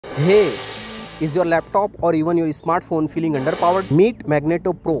Hey, is your laptop or even your smartphone feeling underpowered? Meet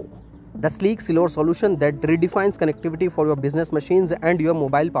Magneto Pro, the sleek silver solution that redefines connectivity for your business machines and your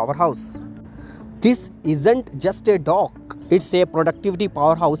mobile powerhouse. This isn't just a dock, it's a productivity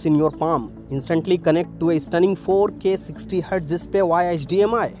powerhouse in your palm. Instantly connect to a stunning 4K 60Hz display via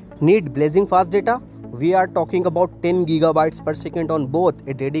HDMI. Need blazing fast data? We are talking about 10 GB per second on both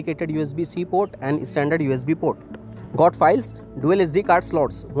a dedicated USB-C port and standard USB port. Got files? Dual SD card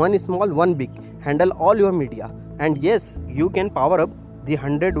slots, one small, one big. Handle all your media. And yes, you can power up the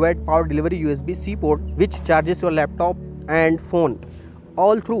 100-watt power delivery USB-C port which charges your laptop and phone,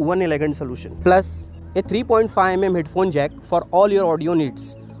 all through one elegant solution. Plus, a 3.5mm headphone jack for all your audio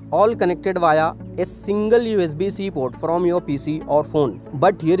needs, all connected via a single USB-C port from your PC or phone.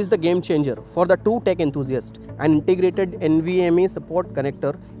 But here is the game changer for the true tech enthusiast: an integrated NVMe support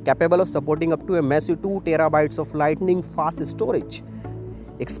connector capable of supporting up to a massive 2 TB of lightning fast storage.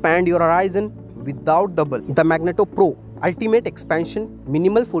 Expand your horizon without double. The Magneto Pro, ultimate expansion,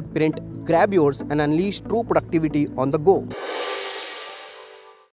 minimal footprint. Grab yours and unleash true productivity on the go.